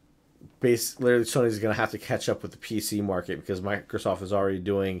literally Sony's going to have to catch up with the PC market because Microsoft is already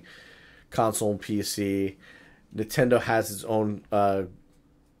doing console and PC. Nintendo has its own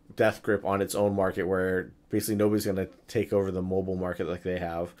death grip on its own market where basically nobody's going to take over the mobile market like they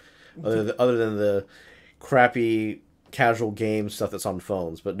have. Other than the crappy casual game stuff that's on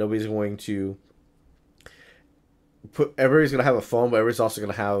phones, but nobody's going to everybody's going to have a phone, but everybody's also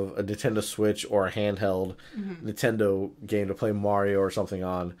going to have a Nintendo Switch or a handheld Nintendo game to play Mario or something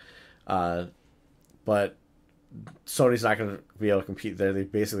on. But Sony's not going to be able to compete there. They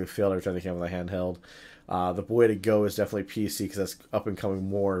basically failed every time they came with a handheld. The way to go is definitely PC because that's up and coming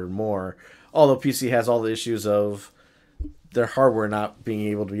more and more. Although PC has all the issues of their hardware not being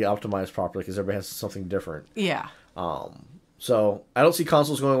able to be optimized properly because everybody has something different. Yeah. So I don't see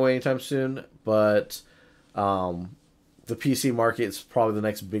consoles going away anytime soon, but the PC market is probably the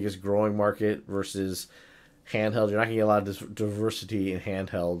next biggest growing market versus handheld. You're not going to get a lot of diversity in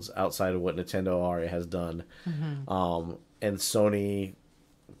handhelds outside of what Nintendo already has done. And Sony,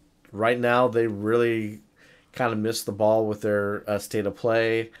 right now, they really kind of missed the ball with their state of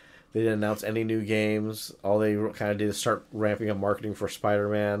play. They didn't announce any new games. All they kind of did is start ramping up marketing for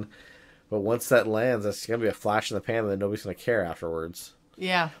Spider-Man. But once that lands, that's going to be a flash in the pan, and then nobody's going to care afterwards.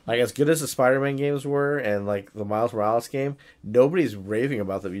 Yeah. Like, as good as the Spider-Man games were, and, like, the Miles Morales game, nobody's raving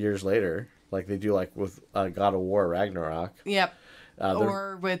about them years later, like they do, like, with God of War Ragnarok. Yep.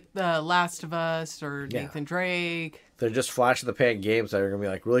 Or with Last of Us, or Nathan Drake. They're just flash-in-the-pan games that are going to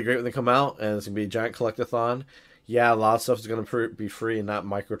be, like, really great when they come out, and it's going to be a giant collectathon. Yeah, a lot of stuff is going to be free and not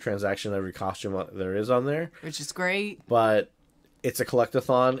microtransaction every costume there is on there. Which is great. But it's a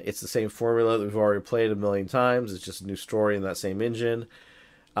collectathon. It's the same formula that we've already played a million times. It's just a new story in that same engine.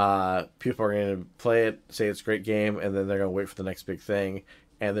 People are going to play it, say it's a great game, and then they're going to wait for the next big thing.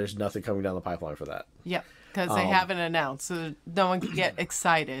 And there's nothing coming down the pipeline for that. Yep, because they haven't announced, so no one can get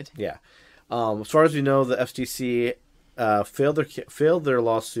excited. Yeah. As far as we know, the FTC failed their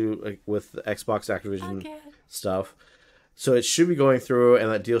lawsuit with the Xbox Activision stuff. So it should be going through,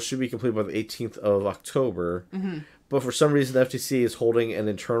 and that deal should be completed by the 18th of October. But for some reason, the FTC is holding an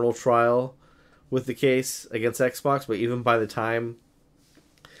internal trial with the case against Xbox. But even by the time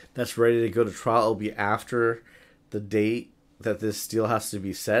that's ready to go to trial, it'll be after the date that this deal has to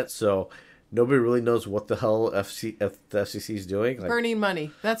be set. So nobody really knows what the hell the FCC is doing. Like, burning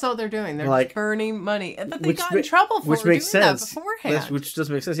money. That's all they're doing. They're like, just burning money. But they got in trouble for doing that beforehand. Which does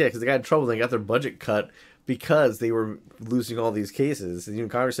make sense, yeah, because they got in trouble and they got their budget cut because they were losing all these cases. And even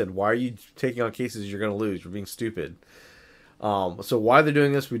Congress said, why are you taking on cases you're going to lose? You're being stupid. So why they're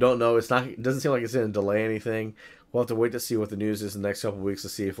doing this, we don't know. It doesn't seem like it's going to delay anything. We'll have to wait to see what the news is in the next couple of weeks to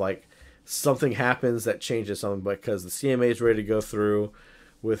see if, like, something happens that changes something. Because the CMA is ready to go through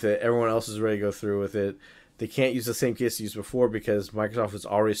with it. Everyone else is ready to go through with it. They can't use the same case they used before because Microsoft has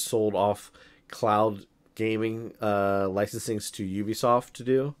already sold off cloud gaming licensings to Ubisoft to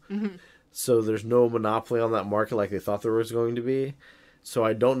do. Mm-hmm. So there's no monopoly on that market like they thought there was going to be. So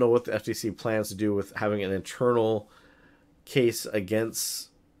I don't know what the FTC plans to do with having an internal case against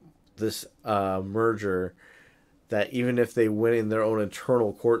this merger that even if they win in their own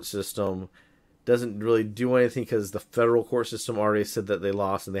internal court system, doesn't really do anything because the federal court system already said that they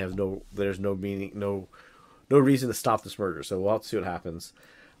lost and there's no reason to stop this merger. So we'll have to see what happens.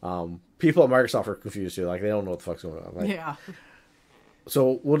 People at Microsoft are confused too. Like, they don't know what the fuck's going on. Like, yeah.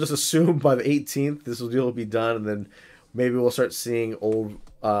 So we'll just assume by the 18th this deal will be done, and then maybe we'll start seeing old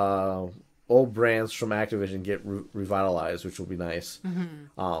brands from Activision get revitalized, which will be nice.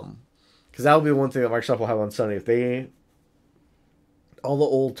 Mm-hmm. Because that'll be one thing that Microsoft will have on Sunday. If all the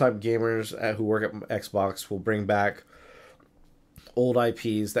old type gamers who work at Xbox will bring back old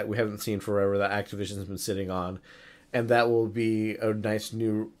IPs that we haven't seen forever that Activision's been sitting on. And that will be a nice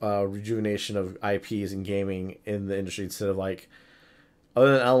new rejuvenation of IPs and gaming in the industry instead of like,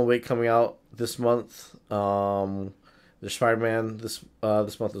 other than Alan Wake coming out this month, there's Spider-Man this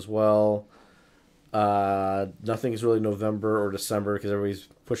month as well. Nothing's really November or December because everybody's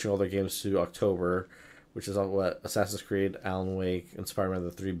pushing all their games to October, which is what Assassin's Creed, Alan Wake, and Spider-Man,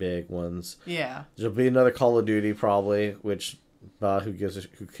 the three big ones. Yeah. There'll be another Call of Duty probably, which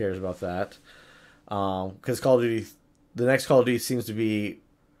who cares about that? Because Call of Duty, the next Call of Duty seems to be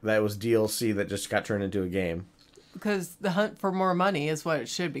that was DLC that just got turned into a game. Because the hunt for more money is what it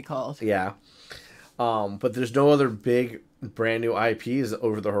should be called. Yeah. But there's no other big brand new IPs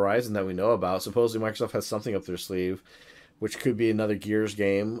over the horizon that we know about. Supposedly Microsoft has something up their sleeve, which could be another Gears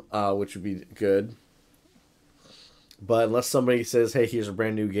game, which would be good. But unless somebody says, hey, here's a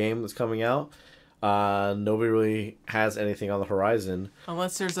brand new game that's coming out, nobody really has anything on the horizon.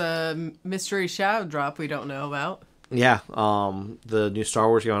 Unless there's a mystery shadow drop we don't know about. Yeah. The new Star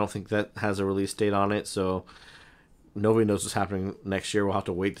Wars game, I don't think that has a release date on it, so nobody knows what's happening next year. We'll have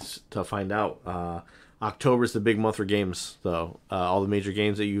to wait to find out. October is the big month for games, though. All the major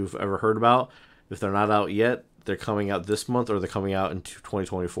games that you've ever heard about, if they're not out yet, they're coming out this month or they're coming out in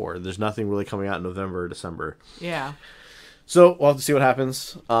 2024. There's nothing really coming out in November or December. Yeah. So we'll have to see what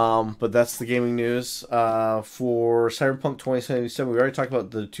happens. But that's the gaming news. For Cyberpunk 2077, we already talked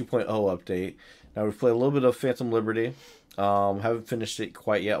about the 2.0 update. Now we've played a little bit of Phantom Liberty. Haven't finished it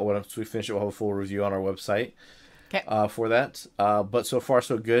quite yet. Once we finish it, we'll have a full review on our website. Okay. For that. But so far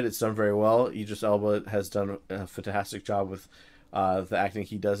so good. It's done very well. Idris Elba has done a fantastic job with the acting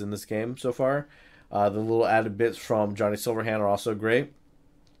he does in this game so far. The little added bits from Johnny Silverhand are also great.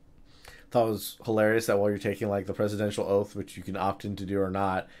 Thought it was hilarious that while you're taking like the presidential oath, which you can opt in to do or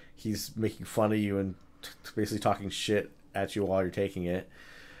not, he's making fun of you and basically talking shit at you while you're taking it.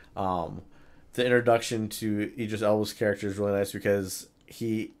 The introduction to Idris Elba's character is really nice because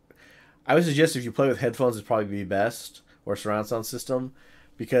I would suggest if you play with headphones, it'd probably be best, or surround sound system,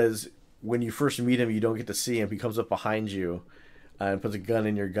 because when you first meet him, you don't get to see him. He comes up behind you and puts a gun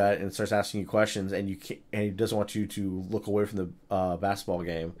in your gut and starts asking you questions, and he doesn't want you to look away from the basketball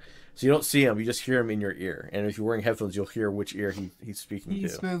game. So you don't see him, you just hear him in your ear. And if you're wearing headphones, you'll hear which ear he's speaking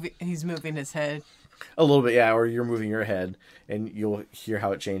to. He's moving his head. A little bit, yeah, or you're moving your head, and you'll hear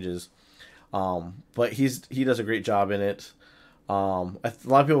how it changes. But he does a great job in it. A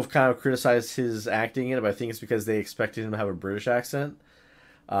lot of people have kind of criticized his acting in it, but I think it's because they expected him to have a British accent.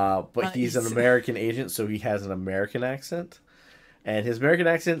 But he's an American agent, so he has an American accent. And his American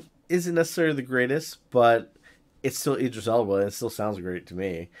accent isn't necessarily the greatest, but it's still Idris Elba, and it still sounds great to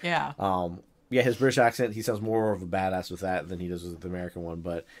me. Yeah. Yeah, his British accent, he sounds more of a badass with that than he does with the American one.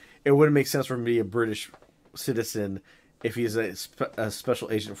 But it wouldn't make sense for him to be a British citizen if he's a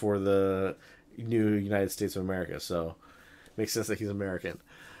special agent for the new United States of America. So it makes sense that he's American.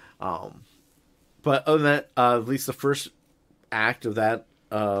 But other than that, at least the first act of that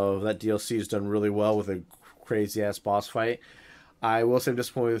DLC is done really well with a crazy ass boss fight. I will say I'm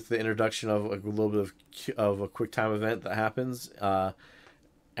disappointed with the introduction of a little bit of a quick time event that happens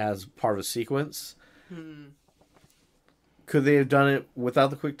as part of a sequence. Could they have done it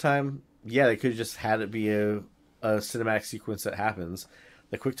without the quick time? Yeah, they could have just had it be a cinematic sequence that happens.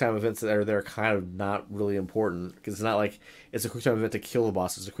 The quick time events that are there are kind of not really important because it's not like it's a quick time event to kill the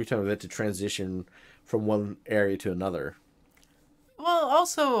boss. It's a quick time event to transition from one area to another. Well,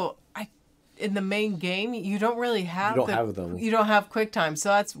 also, in the main game, you don't really have them. You don't have quick time, so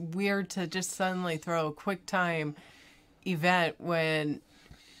that's weird to just suddenly throw a quick time event when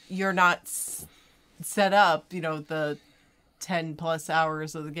you're not set up. The 10 plus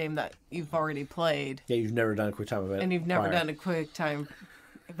hours of the game that you've already played. Yeah, you've never done a quick time event. And you've never done a quick time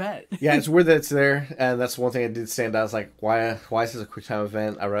I bet. Yeah, it's weird that it's there, and that's one thing I did stand out. Is like, why is this a quick time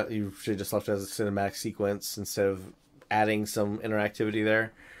event? You should have just left it as a cinematic sequence instead of adding some interactivity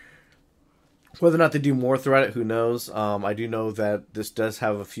there. Whether or not they do more throughout it, who knows? I do know that this does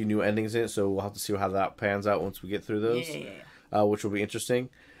have a few new endings in it, so we'll have to see how that pans out once we get through those, which will be interesting.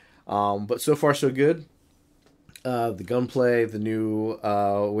 But so far, so good. The gunplay, the new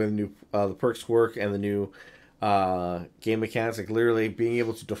the perks work, and the new game mechanics, like literally being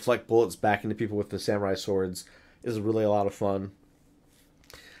able to deflect bullets back into people with the samurai swords, is really a lot of fun.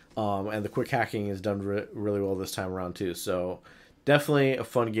 And the quick hacking is done really well this time around too. So definitely a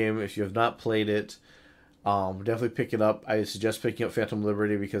fun game. If you have not played it, definitely pick it up. I suggest picking up Phantom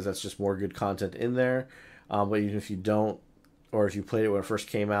Liberty because that's just more good content in there. But even if you don't, or if you played it when it first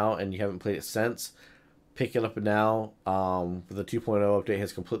came out and you haven't played it since, pick it up now. The 2.0 update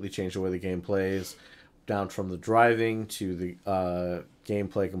has completely changed the way the game plays, down from the driving to the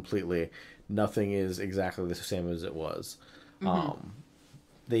gameplay completely. Nothing is exactly the same as it was. Mm-hmm.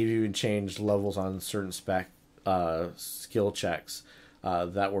 They've even changed levels on certain skill checks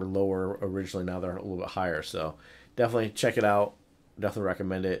that were lower originally. Now they're a little bit higher. So definitely check it out. Definitely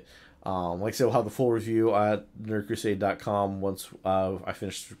recommend it. Like I said, we'll have the full review at nerdcrusade.com once I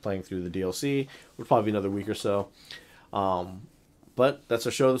finish playing through the DLC. It'll probably be another week or so. But that's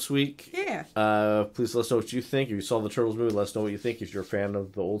our show this week. Yeah. Please let us know what you think. If you saw the Turtles movie, let us know what you think. If you're a fan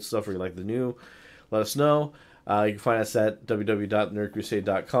of the old stuff or you like the new, let us know. You can find us at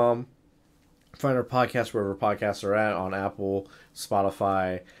www.nerdcrusade.com. Find our podcast wherever podcasts are at, on Apple,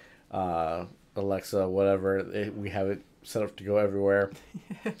 Spotify, Alexa, whatever. We have it set up to go everywhere.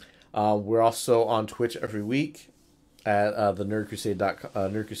 We're also on Twitch every week at the Nerd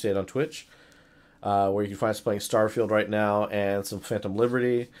Crusade on Twitch, where you can find us playing Starfield right now and some Phantom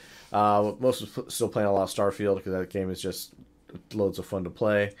Liberty. Most of us still playing a lot of Starfield because that game is just loads of fun to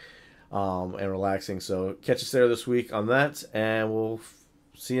play and relaxing. So catch us there this week on that, and we'll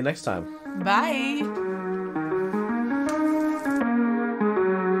see you next time. Bye.